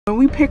When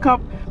we pick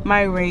up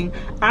my ring,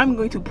 I'm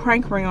going to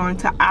prank Rayon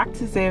to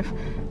act as if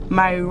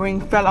my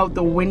ring fell out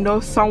the window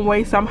some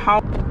way, somehow.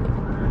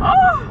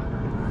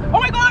 Oh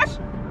my gosh!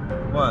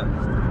 What?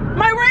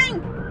 My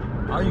ring!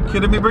 Are you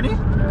kidding me, Britney?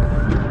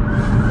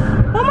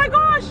 Oh my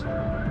gosh!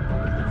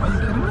 Are you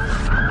kidding me?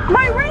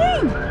 My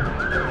ring!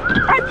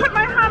 I put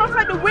my hand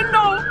outside the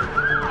window.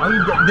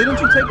 Didn't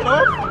you take it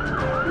off?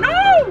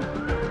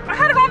 No! I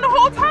had it on the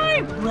whole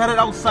time. You had it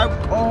outside?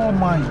 Oh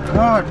my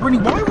God,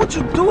 Britney, why would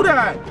you do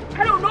that?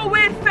 I don't know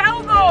where it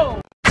fell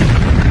though.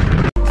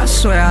 I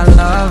swear I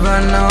love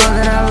her, know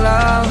that I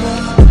love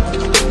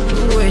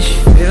her. The way she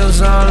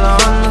feels all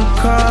on the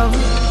cover.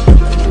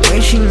 The way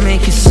she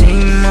make it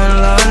seem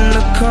all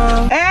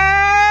undercover.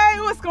 Hey,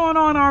 what's going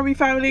on, RB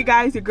family?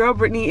 Guys, your girl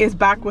Britney is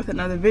back with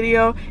another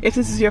video. If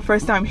this is your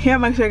first time here,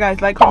 make sure you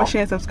guys like, comment,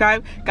 share, and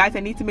subscribe. Guys, I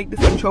need to make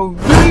this intro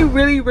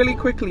really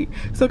quickly.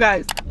 So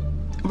guys,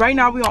 right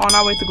now we are on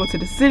our way to go to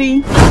the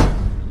city.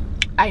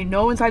 I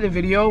know inside the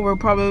video we're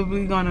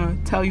probably gonna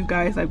tell you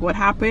guys like what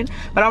happened,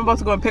 but I'm about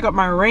to go and pick up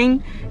my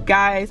ring,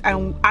 guys.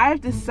 And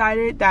I've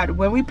decided that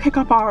when we pick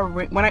up our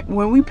ring,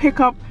 when we pick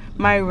up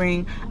my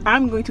ring,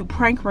 I'm going to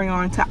prank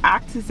Rayon to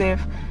act as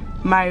if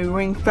my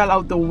ring fell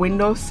out the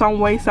window some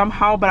way,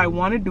 somehow, but I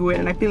want to do it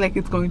and I feel like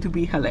it's going to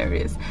be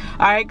hilarious.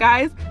 Alright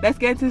guys, let's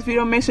get into this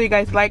video. Make sure you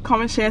guys like,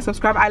 comment, share, and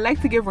subscribe. I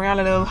like to give Rayon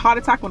a little heart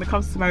attack when it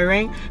comes to my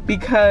ring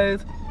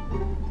because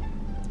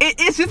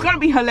it's just gonna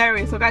be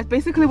hilarious. So guys,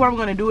 basically what I'm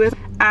gonna do is,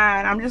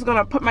 and I'm just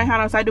gonna put my hand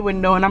outside the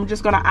window and I'm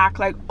just gonna act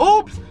like,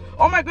 oops,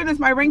 oh my goodness,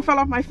 my ring fell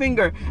off my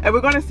finger, and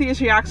we're gonna see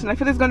his reaction. I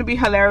feel it's gonna be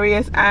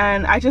hilarious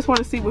and I just want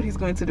to see what he's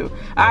going to do.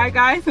 Alright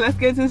guys, so let's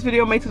get into this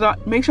video. Make sure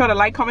to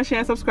like, comment, share,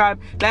 and subscribe.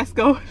 Let's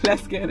go,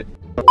 let's get it.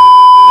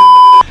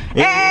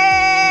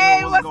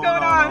 Hey, what's going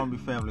on?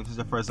 Family, if this is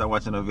your first time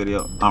watching a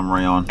video, I'm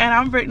Rayon. And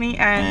I'm Britney,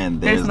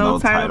 and there's no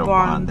title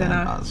bond than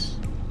us.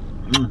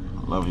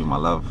 Love you, my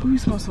love. Ooh, you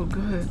smell so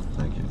good.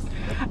 Thank you.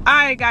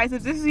 Alright guys,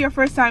 if this is your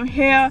first time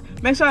here,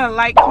 make sure to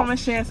like, comment,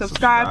 share, and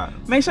subscribe.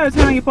 Make sure to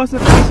turn on your post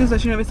notifications so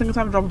you know every single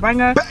time I drop a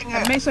banger.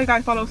 And make sure you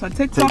guys follow us on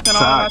TikTok and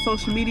all of our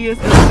social medias.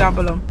 It's down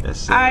below.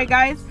 Yes, alright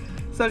guys,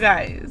 so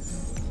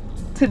guys,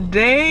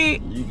 today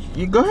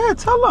you go ahead,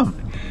 tell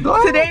them. Go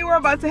ahead. Today we're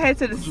about to head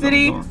to the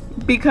city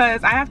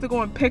because I have to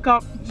go and pick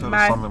up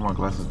my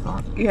glasses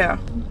dark. Yeah,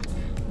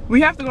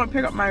 we have to go and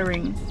pick up my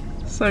ring.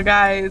 So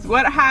guys,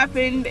 what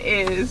happened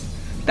is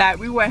that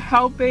we were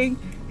helping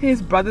his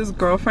brother's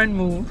girlfriend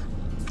move,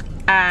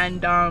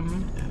 and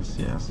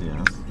yes.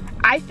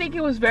 I think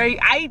it was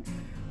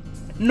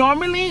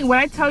normally when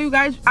I tell you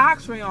guys,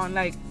 ask Rayon,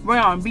 like,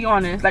 Rayon, be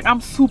honest, like,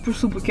 I'm super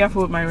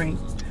careful with my ring.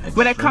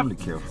 When it comes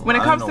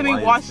to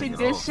me washing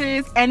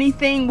dishes,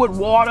 anything with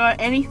water,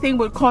 anything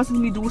would cause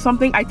me to do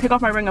something, I take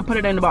off my ring and put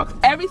it in the box.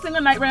 Every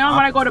single night, Rayon,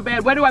 when I go to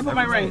bed, where do I put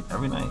my ring?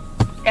 Every night.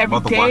 Every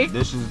day. About to wash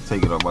dishes,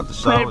 take it off. About to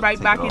shower, put it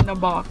right back in the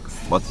box.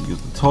 About to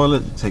use the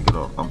toilet, take it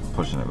off. I'm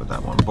pushing it with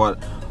that one.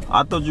 But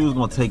I thought you was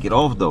gonna take it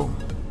off though,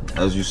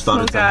 as you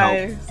started to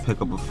help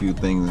pick up a few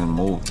things and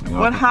move. You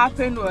know what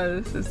happened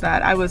is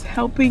that I was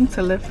helping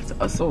to lift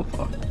a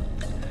sofa,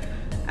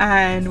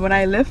 and when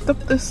I lift up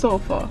the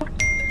sofa,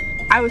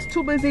 I was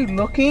too busy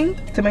looking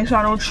to make sure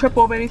I don't trip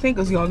over anything,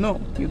 because y'all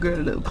know your girl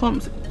a little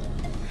clumsy.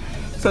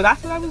 So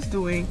that's what I was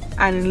doing,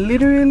 and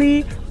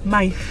literally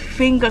my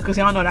finger, because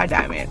y'all know that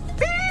diamond.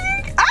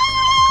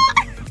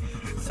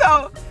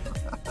 So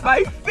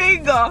my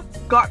finger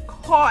got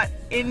caught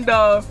in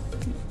the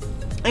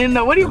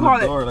what do you call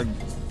it?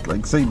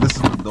 Like say this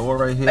is the door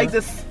right here. Like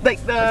this,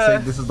 like the.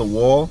 Like say this is the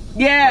wall.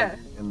 Yeah.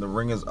 And the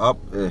ring is up.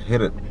 It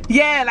hit it.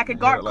 Yeah, like it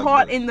got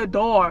caught in the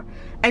door,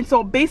 and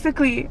so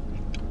basically,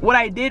 what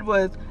I did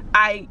was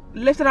I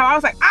lifted up. I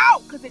was like,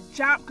 ow, because it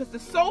jammed, because the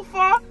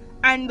sofa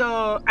and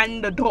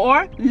the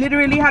door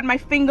literally had my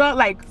finger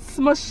like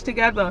smushed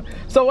together.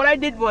 So what I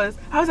did was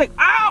I was like,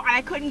 ow, and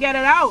I couldn't get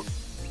it out.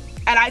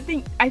 And I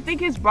think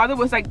his brother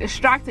was like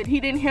distracted. He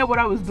didn't hear what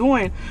I was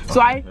doing.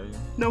 So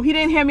no, he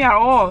didn't hear me at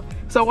all.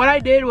 So what I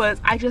did was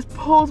I just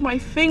pulled my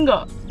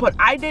finger, but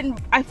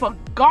I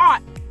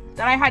forgot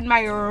that I had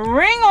my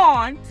ring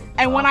on.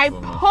 And when I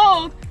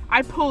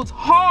pulled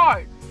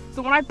hard.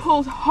 So when I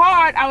pulled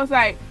hard, I was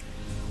like,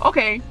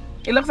 okay,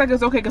 it looks like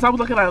it's okay, because I was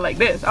looking at it like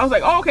this. I was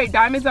like, oh, okay,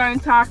 diamonds are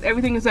intact,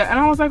 everything is there. And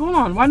I was like, hold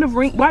on, why the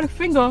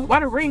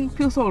ring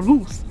feels so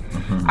loose?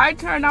 I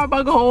turned that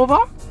bugger over.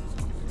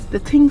 The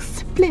thing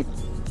split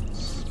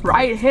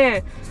right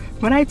here.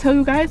 When I tell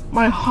you guys,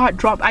 my heart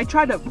dropped. I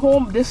tried to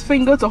hold this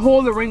finger to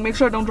hold the ring, make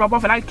sure it don't drop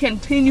off, and I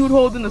continued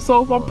holding the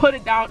sofa, put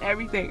it down,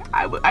 everything.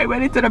 I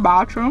went into the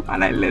bathroom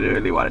and I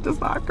literally wanted to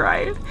start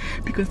crying,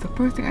 because the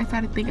first thing I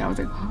started thinking, I was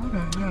like, how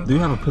the hell? Do you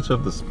have a picture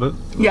of the split?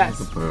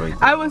 Yes.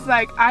 I was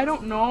like, I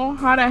don't know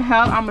how the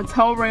hell I'm gonna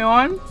tell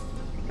Rayon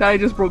that I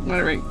just broke my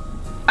ring.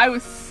 I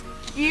was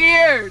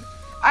scared.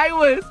 I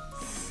was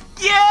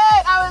like,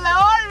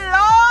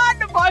 oh Lord,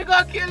 the boy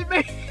gonna kill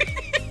me.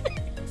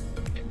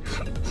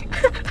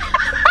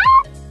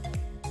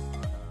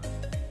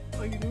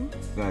 What you do?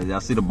 Guys,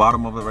 y'all see the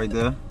bottom of it right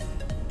there?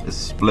 It's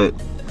split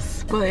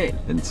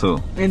in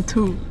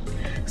two.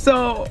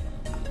 So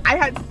I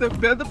had to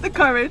build up the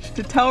courage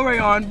to tell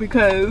Rayon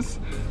because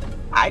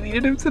I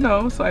needed him to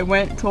know. So I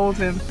went, told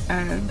him,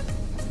 and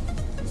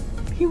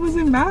he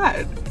wasn't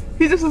mad.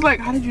 He just was like,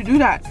 how did you do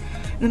that?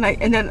 And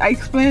then I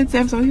explained it to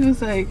him, so he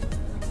was like,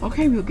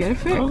 okay, we'll get it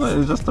fixed. Oh,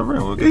 it's just a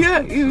ring. We'll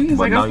yeah, he's but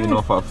like, now okay. You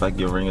know for a fact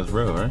your ring is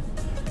real, right?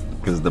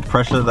 Because the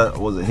pressure that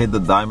hit the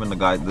diamond,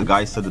 the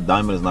guy said the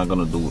diamond is not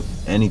gonna do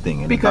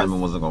anything, and the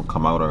diamond wasn't gonna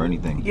come out or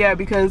anything. Yeah,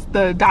 because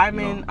the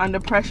diamond under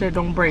pressure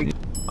don't break.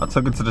 I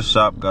took it to the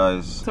shop,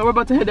 guys. So we're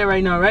about to hit there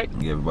right now, right?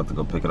 Yeah, we're about to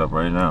go pick it up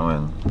right now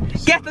and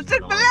get the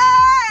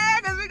Chick-fil-A,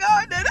 because we're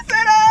going to the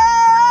city.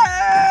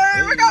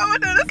 We're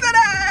going to the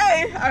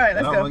city. All right,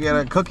 let's go. I'm gonna get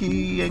a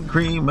cookie and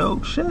cream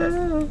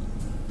milkshake.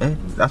 Hey,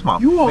 that's my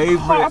favorite. You a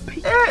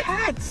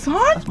copycat,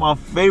 son. That's my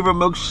favorite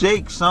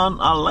milkshake,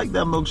 son. I like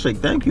that milkshake.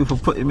 Thank you for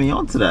putting me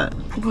onto that.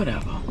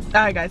 Whatever. All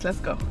right, guys, let's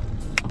go.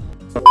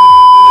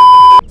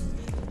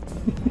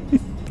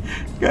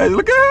 Guys,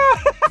 look at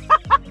her.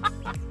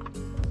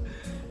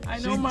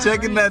 She's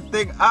checking that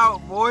thing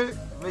out, boy.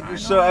 Making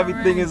sure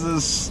everything is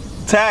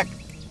intact.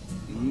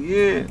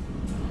 Yeah.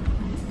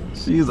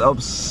 She's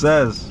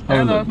obsessed.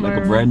 I love like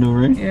a brand new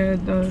ring? Yeah,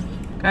 it does.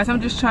 Guys,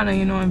 I'm just trying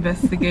to,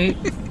 investigate.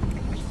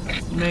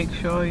 Make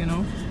sure,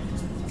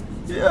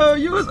 Yo,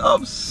 you was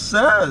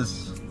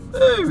obsessed.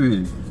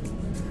 Baby.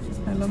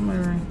 I love my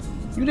ring.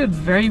 You did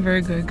very,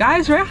 very good.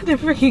 Guys, Rayon did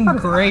freaking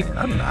great.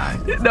 I'm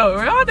not. No,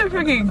 Rayon did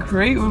freaking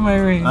great with my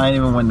ring. I ain't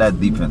even went that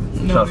deep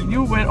in. No,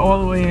 you went all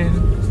the way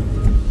in.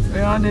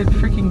 Rayon did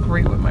freaking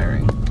great with my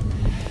ring.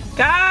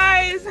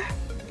 Guys,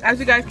 as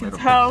you guys can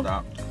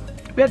tell,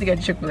 we had to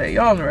get Chick-fil-A.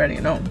 Y'all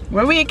already know.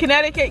 When we in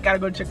Connecticut, gotta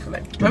go to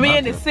Chick-fil-A. When we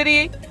in the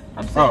city,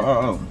 I'm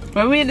saying.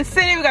 When we in the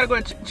city, we gotta go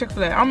to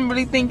Chick-fil-A. I'm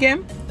really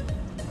thinking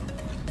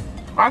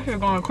I should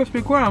go on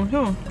Krispy Kreme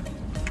too.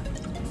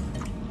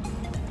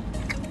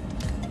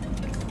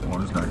 Oh,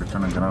 this guy, you're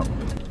trying to get out.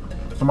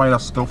 Somebody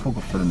that's skillful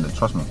could fit in there,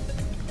 trust me.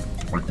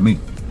 Like me.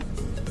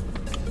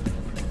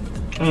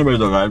 Anyways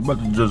though, guys, about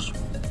to just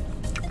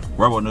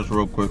rub on this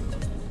real quick.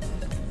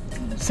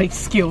 Say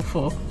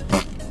skillful.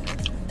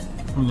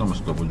 I'm a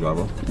skillful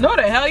driver. No,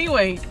 the hell you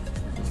ain't.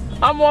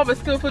 I'm more of a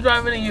skillful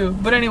driver than you.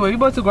 But anyway, we're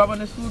about to grab on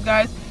this food,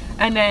 guys,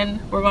 and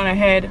then we're gonna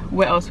head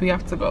where else we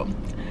have to go.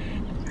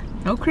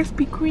 No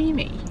Krispy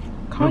Kreme.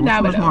 Calm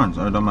down, it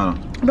don't matter.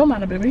 It don't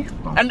matter, baby.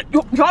 Oh. And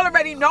y'all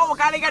already know we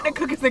gotta get the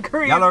cookies and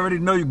cream. Y'all already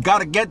know you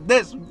gotta get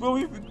this.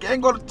 You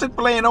can't go to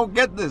Chick-fil-A and don't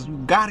get this. You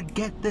gotta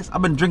get this.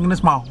 I've been drinking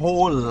this my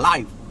whole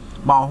life.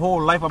 My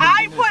whole life.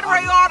 I put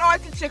Rayon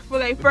onto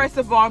Chick-fil-A, first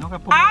of all.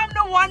 I'm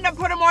the one that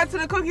put him onto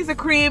the cookies and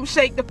cream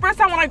shake. The first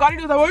time when I got it,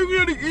 he was like, why are you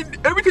gonna eat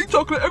everything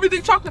chocolate,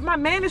 everything chocolate? My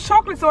man is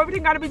chocolate, so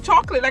everything gotta be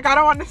chocolate. Like, I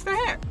don't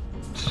understand.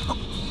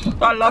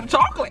 I love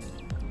chocolate.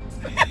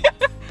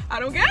 I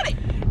don't get it.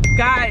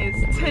 Guys,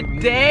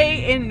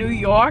 today in New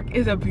York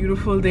is a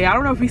beautiful day. I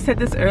don't know if we said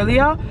this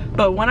earlier,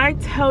 but when I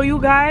tell you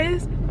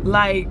guys,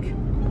 like,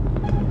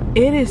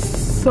 it is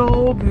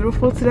so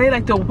beautiful today.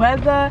 Like, the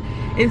weather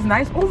is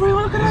nice. Oh,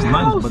 Rayon, look at that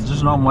house. It's nice, but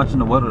just know I'm watching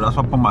the weather. That's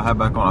why I put my hat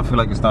back on. I feel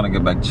like it's starting to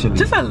get back chilly.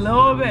 Just a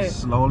little bit.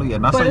 Slowly,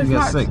 and that's how you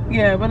get sick.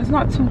 Yeah, but it's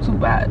not too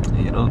bad.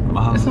 Yeah,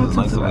 my houses is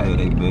nice over here.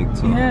 They big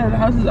too. Yeah, the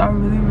houses are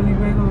really, really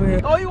big over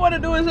here. All you want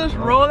to do is just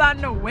roll out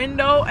the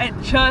window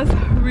and just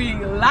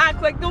relax.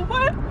 Like, the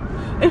what?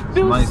 It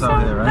feels nice so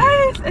out here,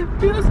 right? Nice. It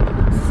feels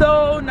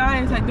so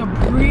nice. Like, the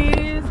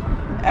breeze,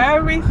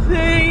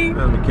 everything. You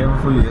gotta be careful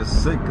before you get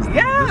sick.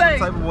 Yeah, this is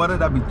the type of weather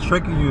that be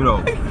tricking you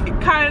though.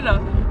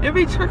 Kinda. It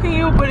be tricking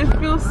you, but it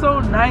feels so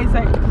nice.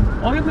 Like,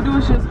 all you can do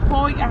is just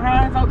hold your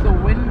hands out the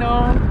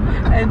window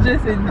and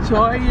just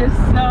enjoy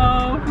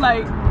yourself.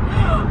 Like,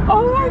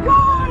 oh my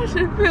gosh,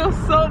 it feels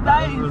so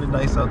nice. It's really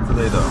nice out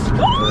today though.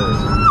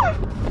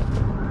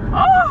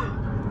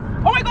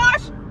 Oh my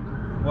gosh.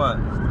 What?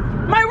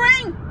 My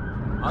ring.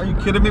 Are you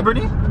kidding me,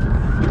 Britney?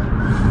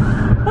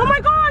 Oh my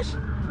gosh.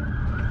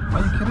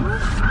 Are you kidding me?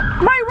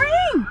 My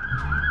ring.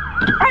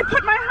 I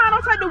put my hand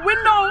outside the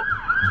window.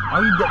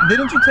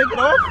 Didn't you take it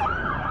off?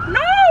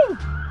 No!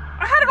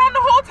 I had it on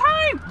the whole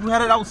time! You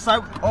had it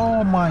outside?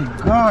 Oh my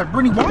god.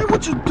 Britney, why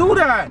would you do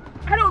that?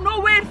 I don't know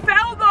where it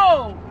fell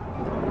though!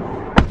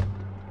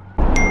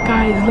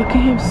 Guys, look at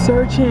him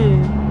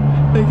searching.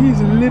 Like, he's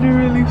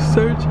literally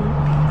searching.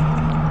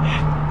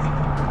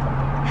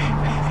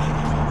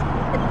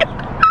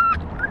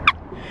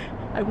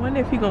 I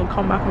wonder if he's gonna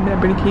come back from there.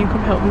 Britney, can you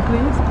come help me,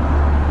 please?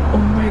 Oh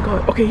my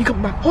god. Okay, he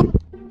come back. Hold on.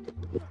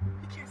 He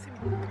can't see me.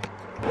 You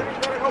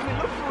gotta help me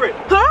look for it.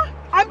 Huh?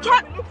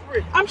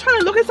 I'm trying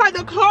to look inside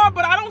the car,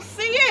 but I don't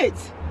see it.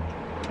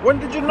 When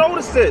did you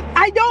notice it?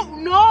 I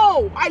don't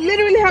know. I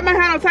literally have my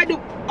hand outside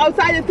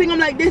the thing. I'm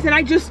like this, and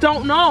I just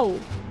don't know.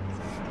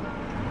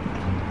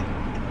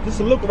 Just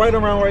look right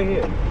around right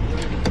here.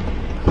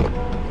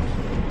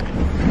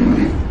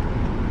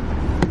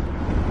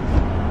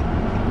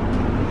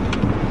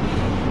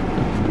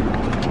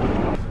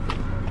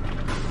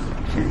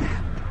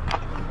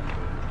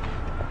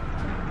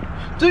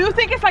 Do you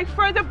think it's like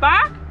further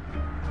back?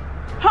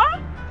 Huh?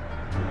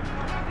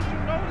 When did you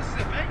notice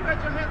it, man? You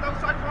had your hands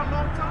outside for a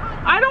long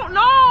time. I don't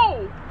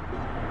know.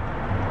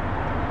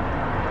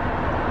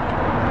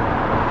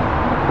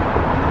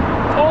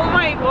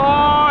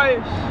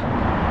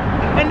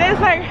 there's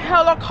like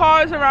hella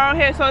cars around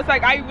here, so it's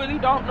like I really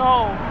don't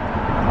know.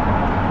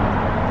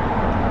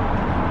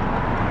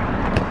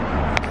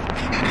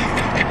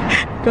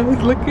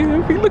 Guys, look at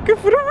him. He's looking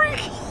for the ring.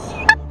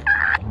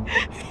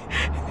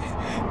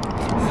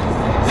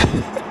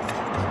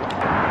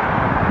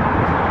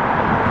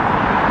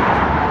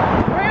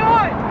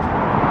 Rayon,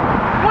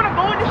 you wanna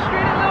go in the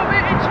street a little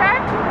bit and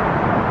check?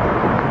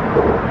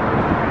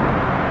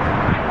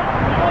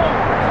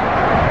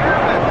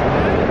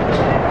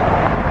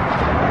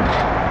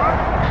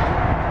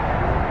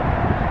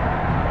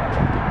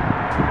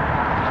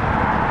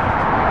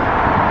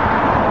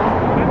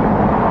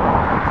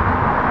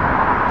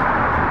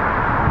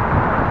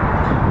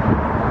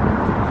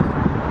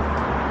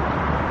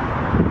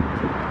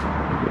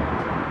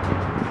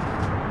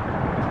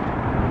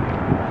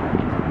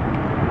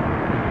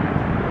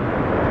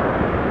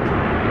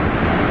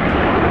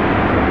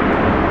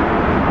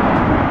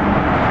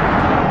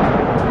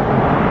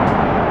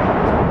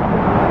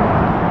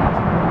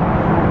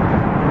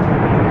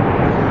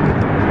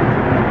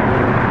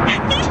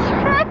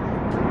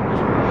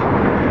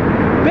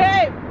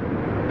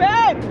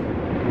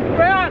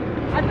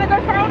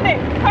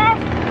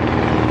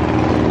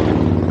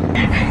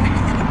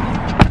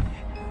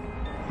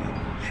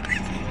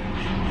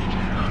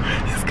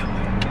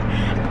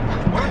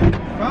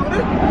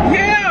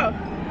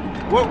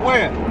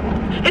 Where?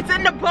 It's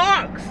in the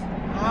box.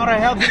 How the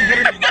hell did you get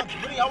in the box?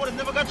 Britney, I would have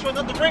never got you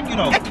another drink, you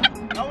know.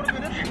 That would have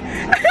been it.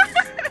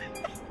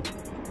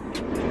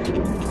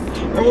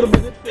 That would have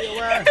been it for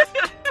your ass.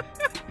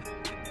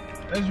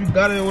 As you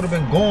got it, it would have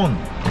been gone.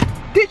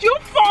 Did you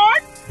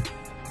fart?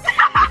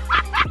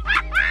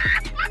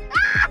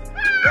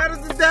 That is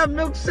the damn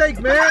milkshake,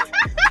 man.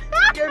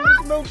 You gave me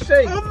this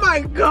milkshake. Oh my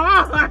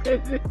god.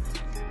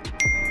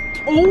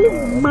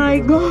 Oh my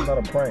god. It's not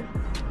a prank.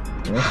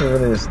 That shit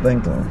really is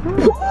stinking.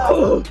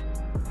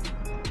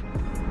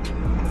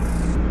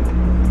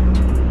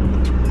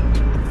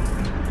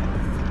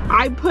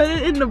 I put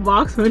it in the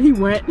box when he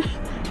went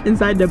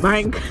inside the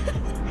bank.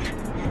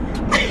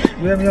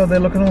 You have me out there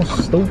looking all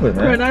stupid,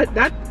 man. Bro,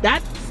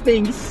 that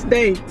thing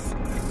stinks.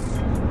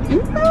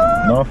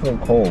 No, I feel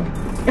cold.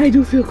 I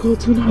do feel cold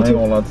too now. I ain't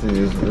gonna lie to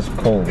you, it's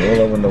cold. Roll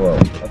that window up.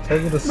 I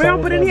told you the sun.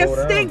 Bro, but in here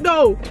stink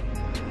though.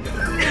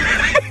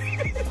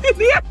 In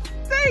here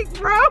stink,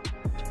 bro.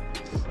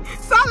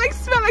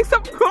 Smell like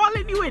something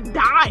crawling you and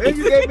die. Man,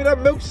 you gave me that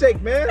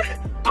milkshake, man.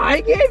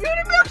 I gave you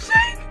the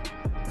milkshake.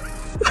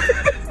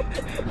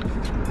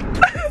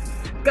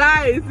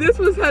 Guys, this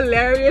was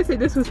hilarious and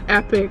this was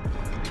epic.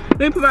 Let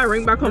me put my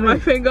ring back on my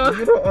finger.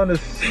 You don't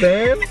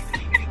understand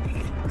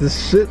the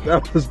shit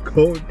that was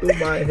going through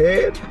my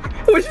head.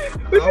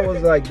 I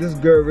was like, this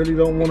girl really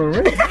don't want to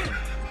ring.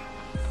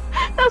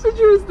 That's what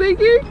you was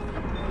thinking?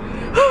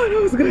 Oh,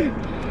 that was good.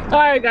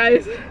 Alright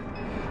guys.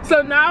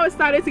 So now it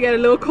started to get a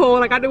little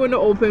cold. I got the window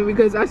open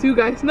because as you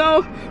guys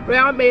know,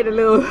 Rayon made a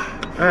little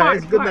Alright,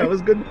 it's good now.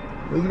 It's good.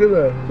 It's good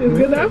now. It's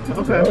good now?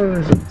 Okay. I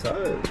was just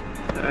tired.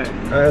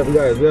 Alright,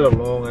 guys, we had a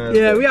long ass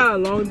day. We had a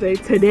long day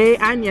today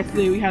and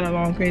yesterday. We had a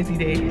long crazy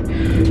day.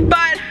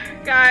 But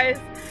guys,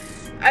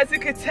 as you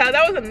could tell,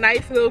 that was a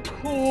nice little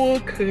cool,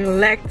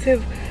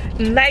 collective,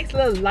 nice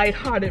little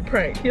lighthearted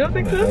prank. You don't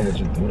think so? How would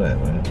you do that,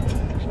 man?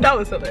 That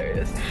was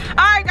hilarious.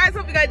 Alright guys,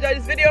 hope you guys enjoyed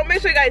this video.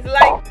 Make sure you guys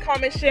like,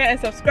 comment, share, and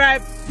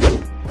subscribe.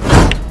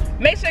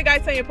 Make sure you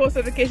guys turn your post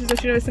notifications so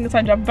you know every single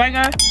time I drop a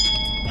banger.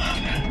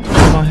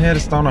 My head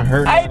is starting to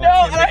hurt. I know.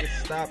 I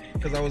can't stop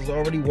because I was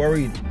already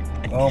worried.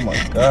 Oh my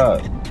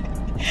god.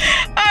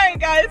 Alright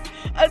guys,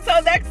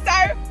 until next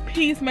time,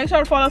 peace. Make sure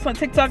to follow us on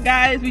TikTok,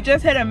 guys. We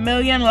just hit 1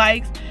 million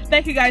likes.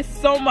 Thank you guys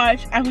so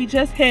much. And we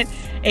just hit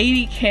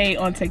 80K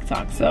on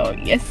TikTok. So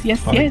yes,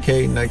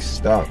 100K next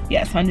stop.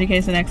 Yes, 100K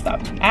is the next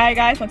stop. Alright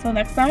guys, until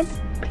next time,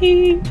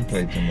 peace. You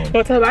play too much.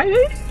 What's up,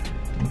 baby?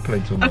 You play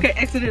too much. Okay,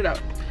 exit it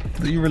out.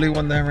 Do you really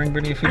want that ring,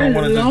 Britney? If you don't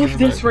want to, I love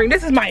this ring.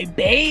 This is my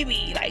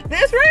baby. Like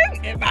this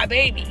ring is my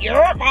baby.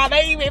 You're my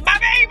baby, my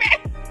baby.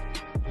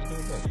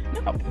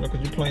 No, because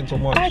you're playing so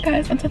much. Alright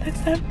guys, until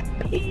next time,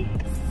 peace.